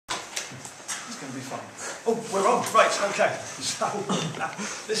going to be fine. Oh, we're on. Right, okay. So,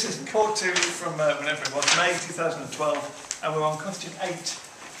 this is core 2 from whenever it was, May 2012, and we're on question 8,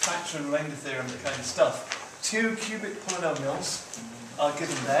 factor and remainder theorem, the kind of stuff. 2 cubic polynomials are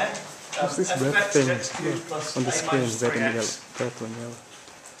given there. What's this red f(x) thing x cubed plus on the a screen? minus Red and 3x yellow. Purple and yellow.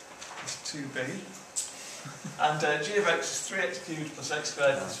 is 2b. And g of x is 3x cubed plus x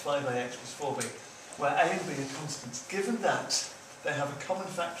squared plus 5ax plus 4b, where a and b are constants. Given that they have a common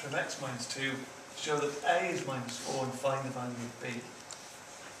factor of x minus 2, show that a is minus 4 and find the value of b.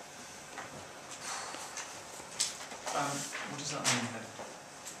 What does that mean then?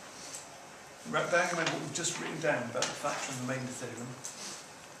 Bearing in mind what we've just written down about the factor and remainder theorem,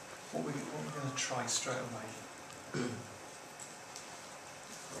 what we're going to try straight away.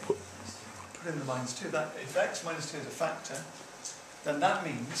 Put in the minus 2. That if x minus 2 is a factor, then that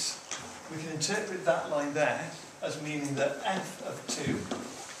means we can interpret that line there as meaning that f of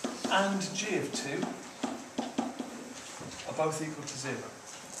 2 and g of 2 are both equal to 0.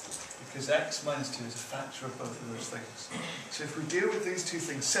 Because x minus 2 is a factor of both of those things. So if we deal with these two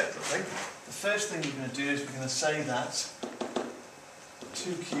things separately, the first thing we're going to do is we're going to say that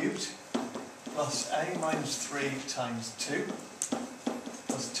 2 cubed plus a minus 3 times 2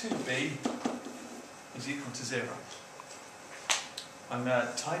 plus 2b is equal to 0. I'm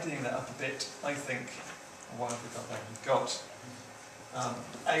tidying that up a bit. I think, what have we got there? We've got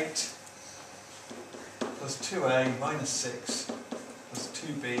 8 plus 2a minus 6 plus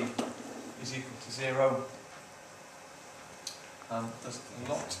 2b is equal to 0. There's a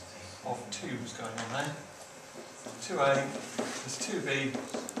lot of 2's going on there. 2a plus 2b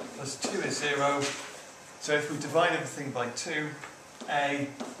plus 2 is 0. So if we divide everything by 2, a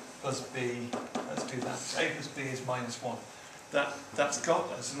plus b, let's do that. A plus b is minus 1. That's got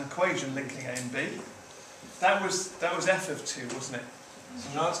us an equation linking a and b. That was f of 2, wasn't it?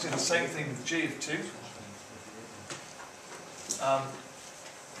 So now let's do the same thing with g of 2.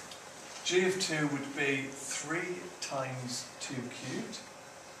 G of 2 would be 3 times 2 cubed.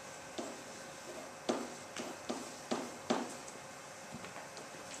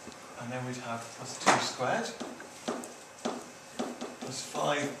 And then we'd have plus 2 squared plus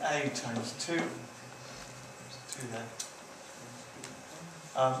 5a times 2. 2 there.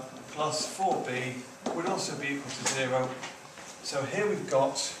 Plus 4b would also be equal to 0. So here we've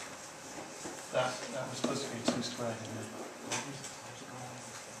got that was supposed to be 2 squared in there.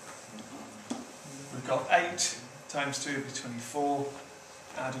 We've got 8 times 2 would be 24,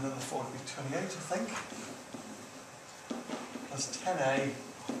 add another 4 would be 28, I think. Plus 10a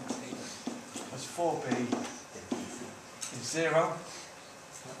plus 4b is 0.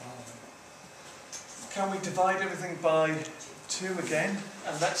 Can we divide everything by 2 again?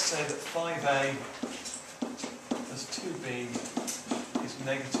 And let's say that 5a plus 2b is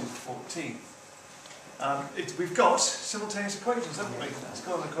negative 14. We've got simultaneous equations, haven't we? Let's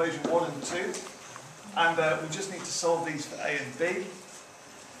go on equation 1 and 2. And we just need to solve these for a and b.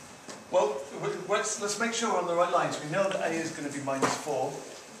 Well, let's make sure we're on the right lines. We know that a is going to be minus 4.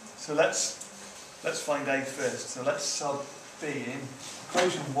 So let's find a first. So let's sub b in.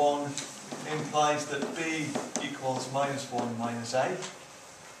 Equation 1 implies that b equals minus 1 minus a.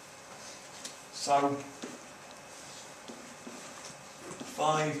 So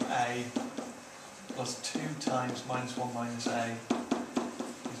 5a plus 2 times minus 1 minus a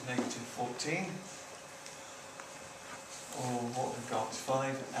is negative 14. Or what we've got,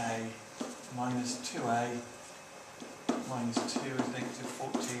 5a minus 2a minus 2 is negative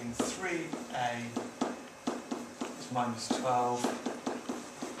 14, 3a is minus 12.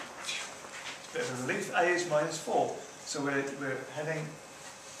 It's a bit of a relief. A is minus 4. So we're heading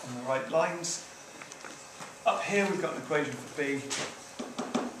on the right lines. Up here we've got an equation for b.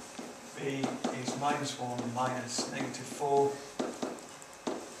 B is minus 1 minus negative 4.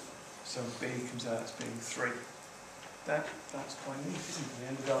 So b comes out as being 3. That's quite neat, isn't it? We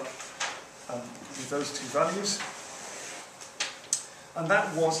ended up with those two values. And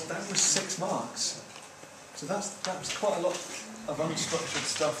that was 6 marks. So that was quite a lot of unstructured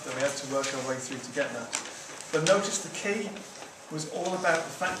stuff that we had to work our way through to get that. But notice the key was all about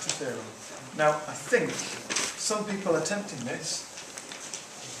the factor theorem. Now, I think some people attempting this,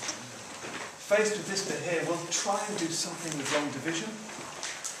 faced with this bit here, will try and do something with long division.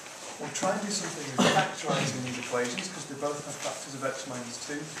 We'll try and do something with factorising these equations, because they both have factors of x minus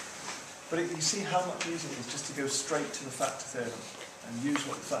 2. But you see how much easier it is just to go straight to the factor theorem and use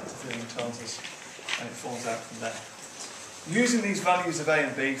what the factor theorem tells us, and it falls out from there. Using these values of a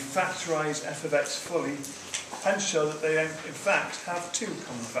and b, factorise f of x fully, and show that they in fact have 2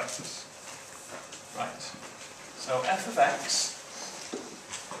 common factors. Right. So f of x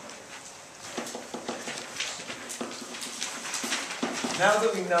now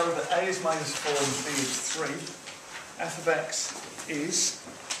that we know that a is minus 4 and b is 3, f of x is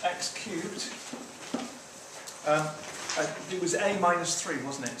x cubed. It was a minus 3,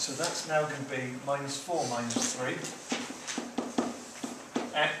 wasn't it? So that's now going to be minus 4 minus 3,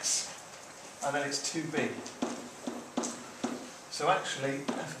 x, and then it's 2b. So actually,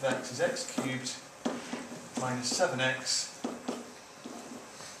 f of x is x cubed minus 7x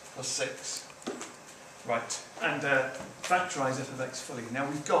plus 6. Right, and factorise f of x fully. Now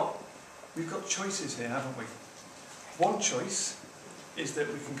we've got choices here, haven't we? One choice is that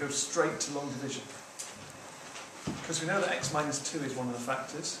we can go straight to long division, because we know that x minus 2 is one of the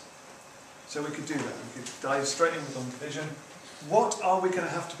factors. So we could do that. We could dive straight in with long division. What are we going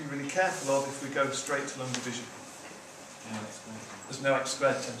to have to be really careful of if we go straight to long division? There's no x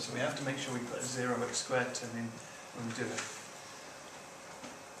squared term, so we have to make sure we put a 0 x squared term in when we do it.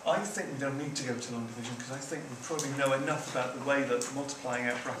 I think we don't need to go to long division, because I think we probably know enough about the way that multiplying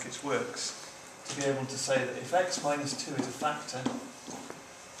out brackets works to be able to say that if x minus 2 is a factor,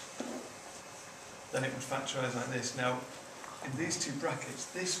 then it would factorise like this. Now, in these two brackets,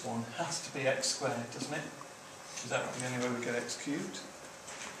 this one has to be x squared, doesn't it? Is that the only way we get x cubed?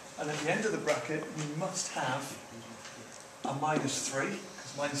 And at the end of the bracket, we must have a minus 3,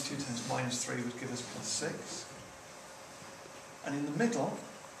 because minus 2 times minus 3 would give us plus 6. And in the middle,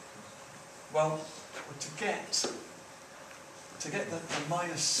 well, to get the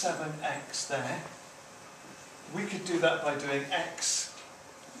minus 7x there, we could do that by doing x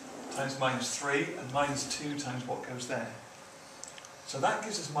times minus 3 and minus 2 times what goes there. So that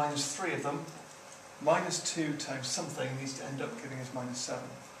gives us minus 3 of them. Minus 2 times something needs to end up giving us minus 7.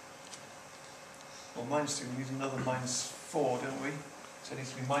 Well, minus 2, we need another minus 4, don't we? So it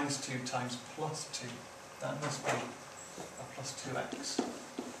needs to be minus 2 times plus 2. That must be a plus 2x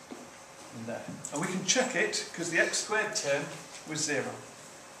in there. And we can check it, because the x squared term was 0.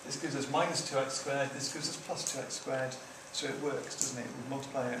 This gives us minus 2x squared, this gives us plus 2x squared, so it works, doesn't it? We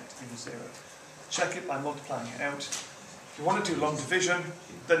multiply it out to give us 0. Check it by multiplying it out. If you want to do long division,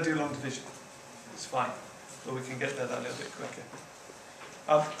 then do long division. It's fine, but we can get there that little bit quicker.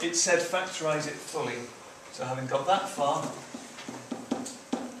 It said factorise it fully, so having got that far,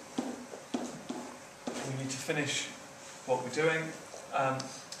 we need to finish what we're doing.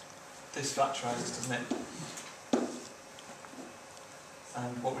 This factorises, doesn't it?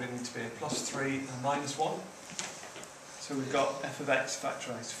 And what would it need to be? A plus 3 and a minus 1. So we've got f of x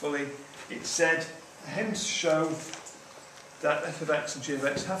factorised fully. It said, hence show that f of x and g of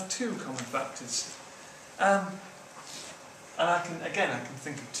x have two common factors. And I can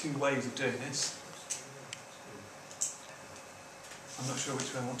think of two ways of doing this. I'm not sure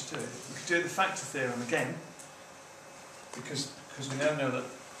which way I want to do it. We could do it the factor theorem again, because we now know that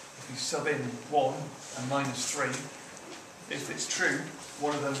if we sub in 1 and minus 3, if it's true,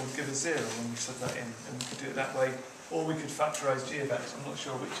 one of them will give us 0 when we sub that in, and we could do it that way. Or we could factorise g of x. I'm not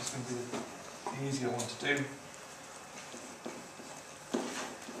sure which is going to be the easier one to do.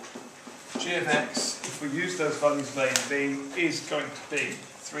 G of x, if we use those values of a and b, is going to be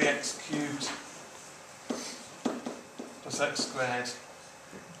 3x cubed plus x squared.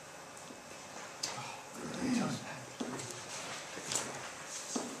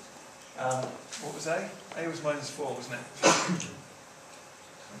 What was a? A was minus 4, wasn't it?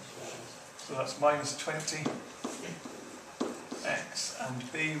 So that's minus 20. X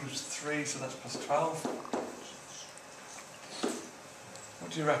and b was 3, so that's plus 12.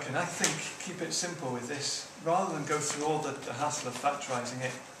 What do you reckon? I think keep it simple with this. Rather than go through all the hassle of factorising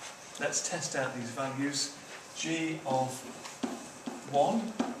it, let's test out these values. G of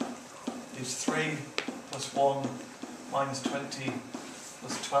 1 is 3 plus 1 minus 20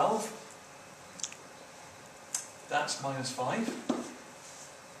 plus 12. That's minus 5,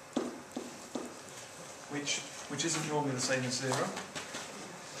 which isn't normally the same as 0.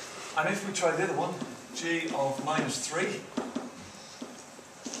 And if we try the other one, g of minus 3,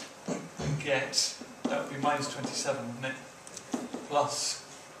 we get, that would be minus 27, wouldn't it? Plus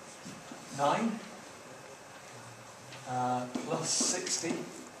 9, plus 60,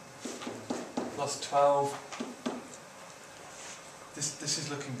 plus 12. This is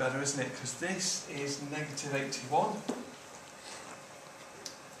looking better, isn't it? Because this is negative 81.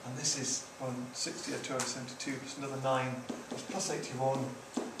 And this is 160 or 272 plus another 9 plus 81,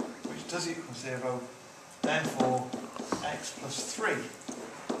 which does equal 0. Therefore, x plus 3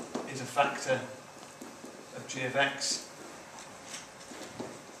 is a factor of g of x.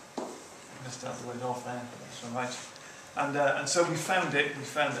 I missed out the word off there, but that's all right. And so we found it. We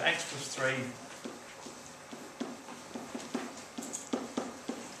found that x plus 3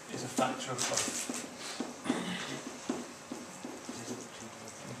 is a factor of both.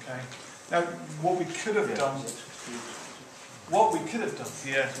 Okay. Now, what we could have done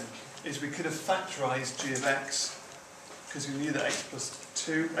here is we could have factorised g of x, because we knew that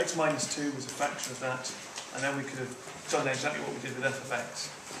x minus 2 was a factor of that, and then we could have done exactly what we did with f of x.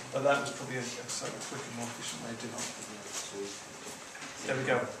 But that was probably a slightly quicker, more efficient way of doing it. There we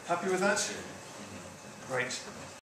go. Happy with that? Great.